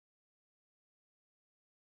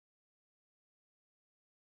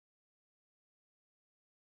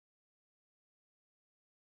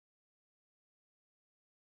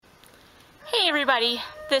Hey everybody,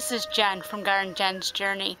 this is Jen from Garden Jen's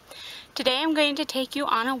Journey. Today I'm going to take you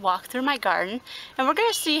on a walk through my garden, and we're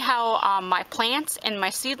going to see how my plants and my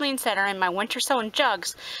seedlings that are in my winter sown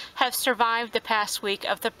jugs have survived the past week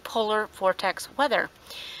of the polar vortex weather.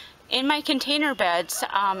 In my container beds,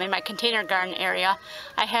 in my container garden area,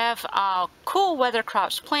 I have cool weather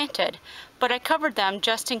crops planted, but I covered them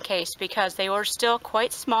just in case because they were still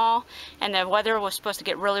quite small and the weather was supposed to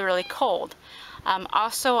get really cold.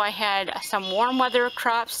 Also, I had some warm weather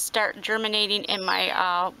crops start germinating in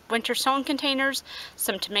my winter sown containers,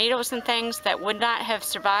 some tomatoes and things that would not have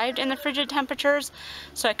survived in the frigid temperatures,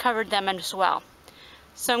 so I covered them as well.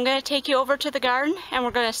 So I'm going to take you over to the garden and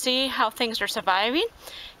we're going to see how things are surviving.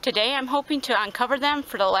 Today I'm hoping to uncover them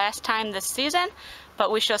for the last time this season,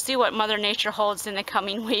 but we shall see what Mother Nature holds in the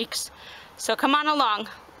coming weeks. So come on along,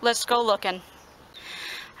 let's go looking.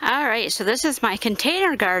 Alright, so this is my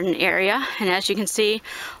container garden area, and as you can see,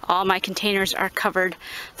 all my containers are covered.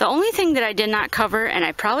 The only thing that I did not cover, and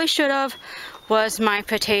I probably should have, was my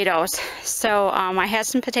potatoes. So I had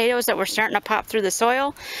some potatoes that were starting to pop through the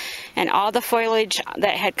soil, and all the foliage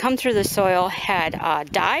that had come through the soil had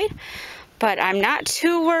died. But I'm not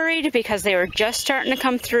too worried because they were just starting to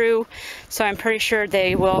come through, so I'm pretty sure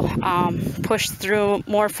they will push through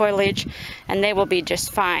more foliage and they will be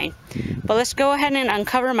just fine. But let's go ahead and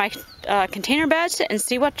uncover my container beds and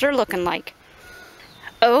see what they're looking like.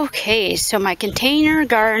 Okay, so my container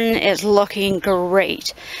garden is looking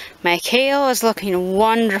great. My kale is looking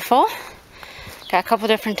wonderful. Got a couple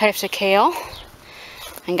different types of kale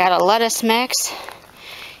and got a lettuce mix.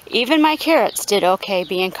 Even my carrots did okay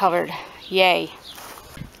being covered. Yay.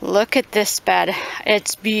 Look at this bed.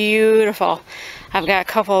 It's beautiful. I've got a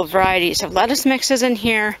couple of varieties of lettuce mixes in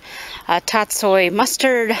here, tatsoi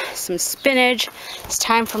mustard, some spinach. It's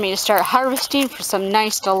time for me to start harvesting for some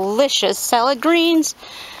nice delicious salad greens.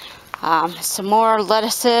 Some more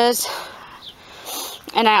lettuces.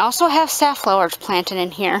 And I also have safflowers planted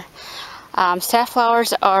in here.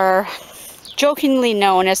 Safflowers are jokingly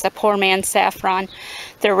known as the poor man's saffron.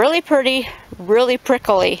 They're really pretty, really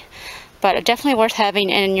prickly, but definitely worth having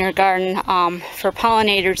in your garden for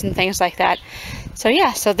pollinators and things like that. So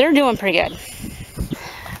yeah, so they're doing pretty good.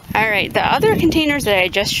 Alright, the other containers that I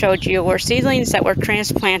just showed you were seedlings that were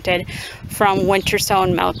transplanted from winter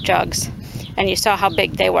sown milk jugs, and you saw how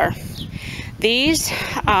big they were. These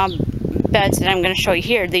beds that I'm going to show you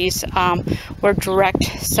here, these were direct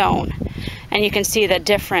sown, and you can see the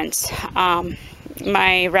difference.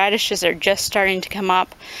 My radishes are just starting to come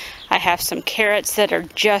up. I have some carrots that are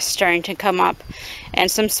just starting to come up,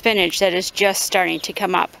 and some spinach that is just starting to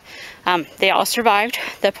come up. They all survived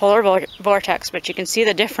the polar vortex, but you can see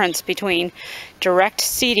the difference between direct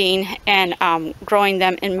seeding and growing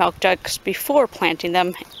them in milk jugs before planting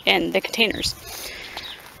them in the containers.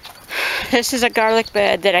 This is a garlic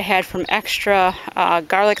bed that I had from extra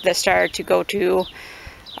garlic that started to go to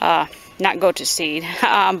not go to seed,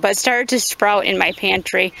 but started to sprout in my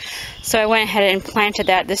pantry. So I went ahead and planted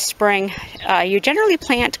that this spring. You generally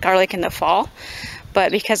plant garlic in the fall,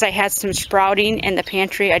 but because I had some sprouting in the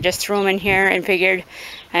pantry, I just threw them in here and figured,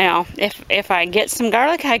 you know, if I get some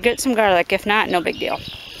garlic, I get some garlic. If not, no big deal.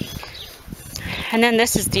 And then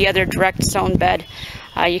this is the other direct sown bed.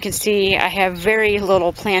 You can see I have very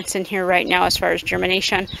little plants in here right now as far as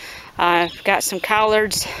germination. I've got some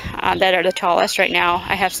collards that are the tallest right now.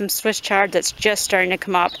 I have some Swiss chard that's just starting to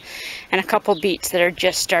come up, and a couple beets that are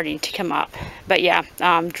just starting to come up. But yeah,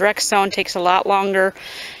 direct sown takes a lot longer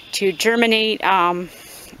to germinate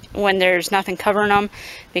when there's nothing covering them,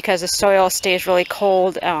 because the soil stays really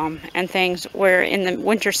cold and things, where in the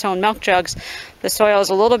winter sown milk jugs the soil is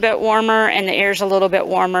a little bit warmer and the air is a little bit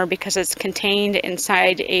warmer because it's contained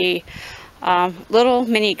inside a little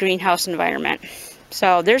mini greenhouse environment.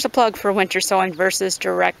 So there's a plug for winter sowing versus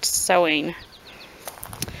direct sowing.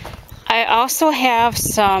 I also have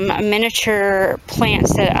some miniature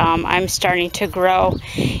plants that I'm starting to grow,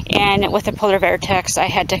 and with the polar vortex I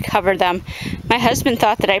had to cover them. My husband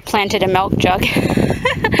thought that I planted a milk jug,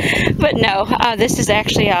 but no, this is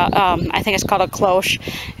actually I think it's called a cloche.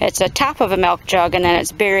 It's a top of a milk jug, and then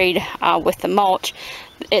it's buried with the mulch.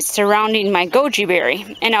 It's surrounding my goji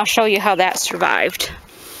berry, and I'll show you how that survived.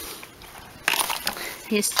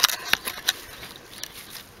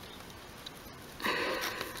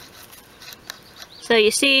 So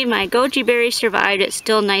you see my goji berry survived. It's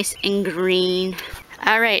still nice and green.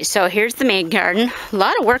 Alright, so here's the main garden. A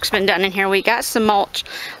lot of work's been done in here. We got some mulch,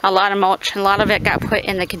 a lot of mulch, and a lot of it got put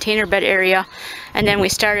in the container bed area. And then we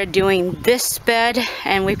started doing this bed,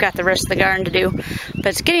 and we've got the rest of the garden to do. But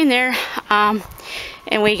it's getting there.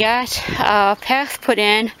 And we got a path put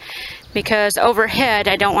in because overhead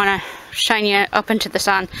I don't want to shine you up into the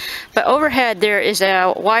sun. But overhead there is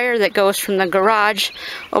a wire that goes from the garage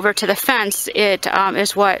over to the fence. It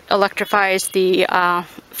is what electrifies the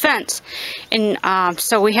fence, and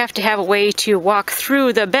so we have to have a way to walk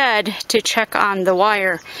through the bed to check on the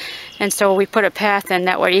wire, and so we put a path in,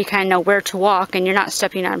 that way you kind of know where to walk and you're not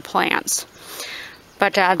stepping on plants.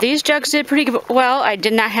 But these jugs did pretty well. I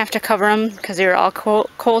did not have to cover them because they were all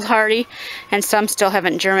cold hardy, and some still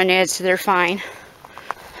haven't germinated, so they're fine.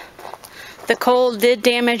 The cold did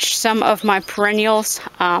damage some of my perennials.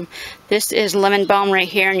 This is lemon balm right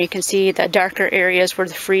here, and you can see the darker areas where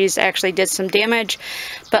the freeze actually did some damage.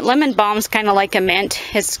 But lemon balm is kind of like a mint.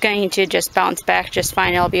 It's going to just bounce back just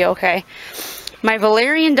fine. It'll be okay. My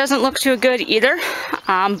valerian doesn't look too good either,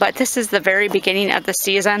 but this is the very beginning of the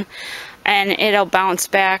season, and it'll bounce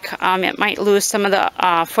back. It might lose some of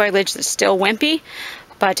the foliage that's still wimpy,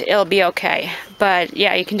 but it'll be okay. But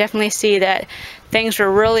yeah, you can definitely see that things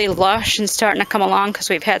were really lush and starting to come along because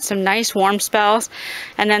we've had some nice warm spells,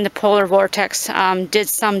 and then the polar vortex did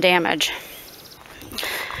some damage.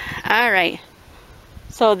 Alright,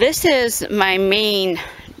 so this is my main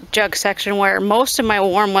jug section where most of my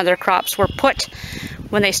warm weather crops were put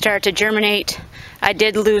when they started to germinate. I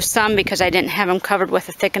did lose some because I didn't have them covered with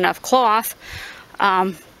a thick enough cloth,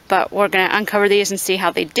 but we're going to uncover these and see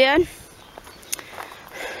how they did.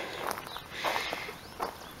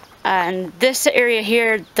 And this area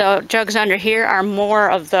here, the jugs under here, are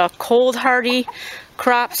more of the cold hardy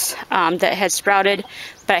crops that had sprouted,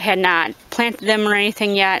 but I had not planted them or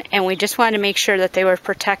anything yet, and we just wanted to make sure that they were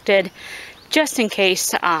protected just in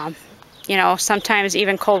case. You know, sometimes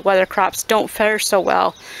even cold weather crops don't fare so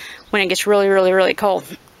well when it gets really cold.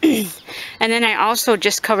 And then I also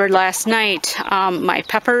just covered last night my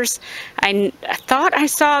peppers. I thought I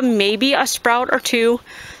saw maybe a sprout or two,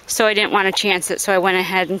 so I didn't want to chance it, so I went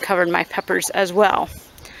ahead and covered my peppers as well.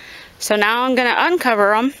 So now I'm going to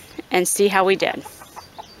uncover them and see how we did.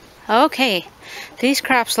 Okay, these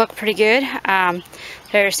crops look pretty good.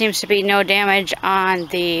 There seems to be no damage on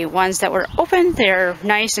the ones that were open. They're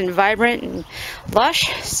nice and vibrant and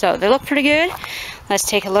lush, so they look pretty good. Let's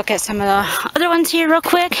take a look at some of the other ones here real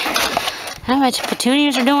quick. My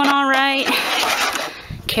petunias are doing all right.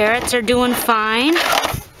 Carrots are doing fine.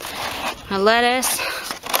 My lettuce.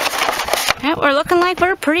 Yeah, we're looking like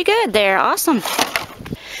we're pretty good there. Awesome.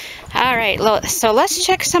 Alright, so let's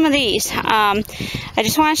check some of these. I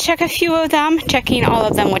just want to check a few of them. Checking all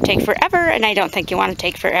of them would take forever, and I don't think you want to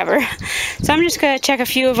take forever. So I'm just going to check a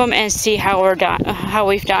few of them and see how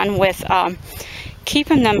we've done with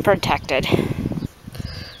keeping them protected.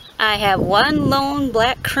 I have one lone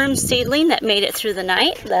black crim seedling that made it through the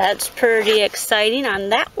night. That's pretty exciting on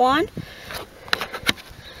that one.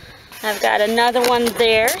 I've got another one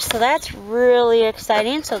there, so that's really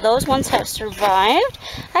exciting. So those ones have survived.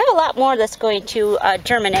 I have a lot more that's going to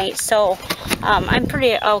germinate, so I'm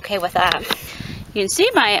pretty okay with that. You can see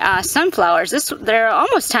my sunflowers. They're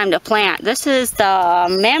almost time to plant. This is the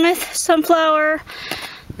mammoth sunflower,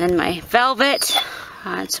 then my velvet,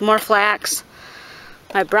 and some more flax.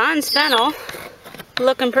 My bronze fennel,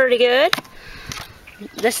 looking pretty good.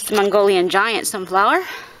 This is Mongolian giant sunflower.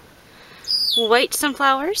 White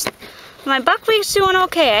sunflowers. My buckwheat's doing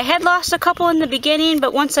okay. I had lost a couple in the beginning,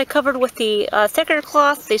 but once I covered with the thicker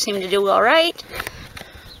cloth, they seem to do all right.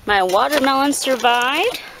 My watermelons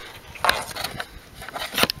survived.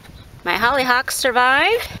 My hollyhocks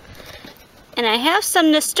survived. And I have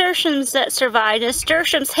some nasturtiums that survived.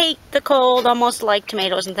 Nasturtiums hate the cold, almost like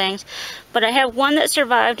tomatoes and things. But I have one that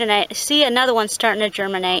survived, and I see another one starting to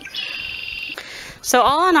germinate. So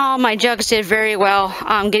all in all, my jugs did very well,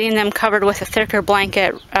 getting them covered with a thicker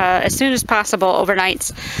blanket as soon as possible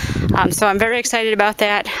overnights. So I'm very excited about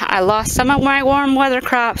that. I lost some of my warm weather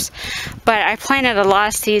crops, but I planted a lot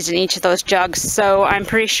of seeds in each of those jugs. So I'm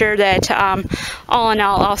pretty sure that all in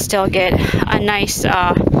all, I'll still get a nice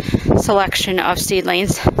selection of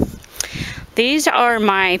seedlings. These are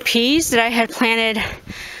my peas that I had planted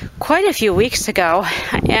quite a few weeks ago,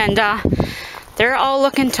 and they're all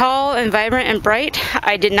looking tall and vibrant and bright.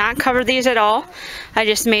 I did not cover these at all. I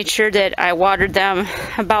just made sure that I watered them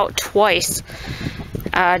about twice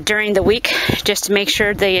during the week, just to make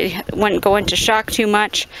sure they wouldn't go into shock too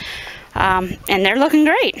much. And they're looking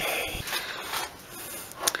great.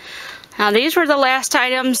 Now these were the last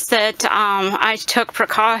items that I took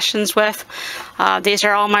precautions with. These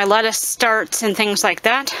are all my lettuce starts and things like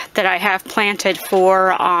that I have planted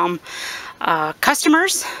for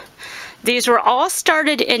customers. These were all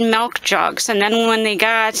started in milk jugs, and then when they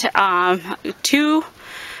got too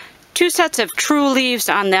two sets of true leaves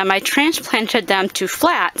on them. I transplanted them to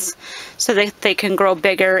flats so that they can grow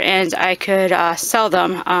bigger and I could sell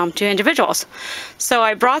them to individuals. So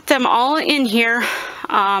I brought them all in here.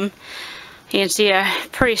 You can see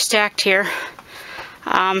pretty stacked here.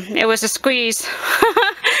 It was a squeeze,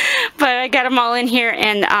 but I got them all in here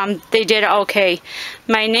and they did okay.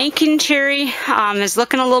 My Nankin cherry is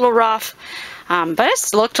looking a little rough, but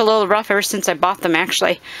it's looked a little rough ever since I bought them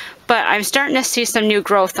actually. But I'm starting to see some new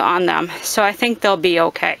growth on them, so I think they'll be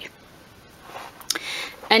okay.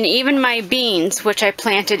 And even my beans, which I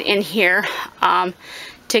planted in here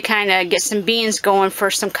to kind of get some beans going for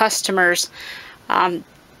some customers,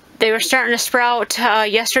 they were starting to sprout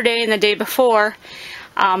yesterday and the day before,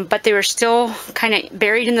 but they were still kind of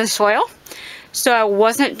buried in the soil. So I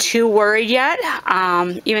wasn't too worried yet,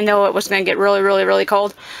 even though it was going to get really, really, really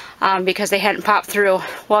cold because they hadn't popped through.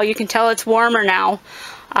 Well, you can tell it's warmer now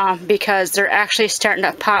because they're actually starting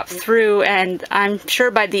to pop through, and I'm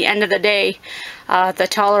sure by the end of the day, the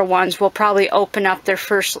taller ones will probably open up their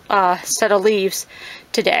first set of leaves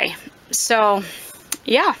today. So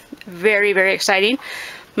yeah, very, very exciting.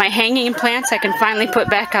 My hanging plants I can finally put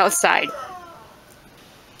back outside.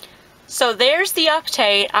 So there's the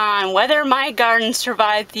update on whether my garden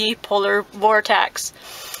survived the polar vortex.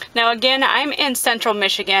 Now again, I'm in central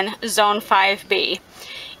Michigan, zone 5B.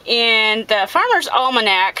 And the Farmer's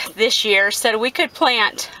Almanac this year said we could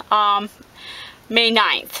plant May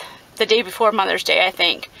 9th, the day before Mother's Day, I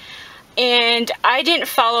think. And I didn't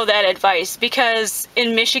follow that advice because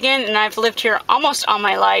in Michigan, and I've lived here almost all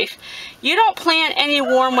my life, you don't plant any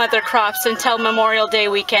warm weather crops until Memorial Day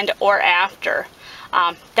weekend or after.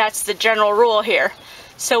 That's the general rule here.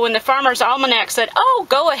 So when the Farmer's Almanac said, oh,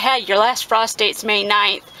 go ahead, your last frost date's May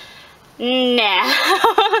 9th,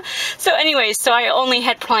 nah. So anyways, so I only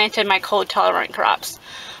had planted my cold tolerant crops.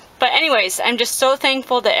 But anyways, I'm just so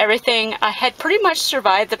thankful that everything had pretty much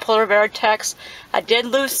survived the polar vortex. I did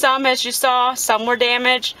lose some, as you saw, some were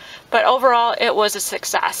damaged, but overall it was a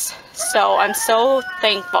success. So I'm so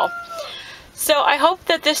thankful. So I hope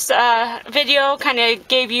that this video kind of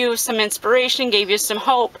gave you some inspiration, gave you some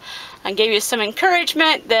hope, and gave you some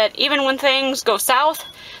encouragement that even when things go south,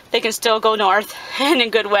 they can still go north in a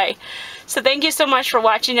good way. So thank you so much for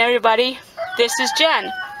watching, everybody. This is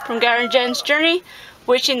Jen from Garden Jen's Journey,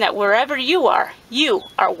 wishing that wherever you are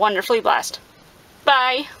wonderfully blessed.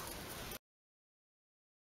 Bye.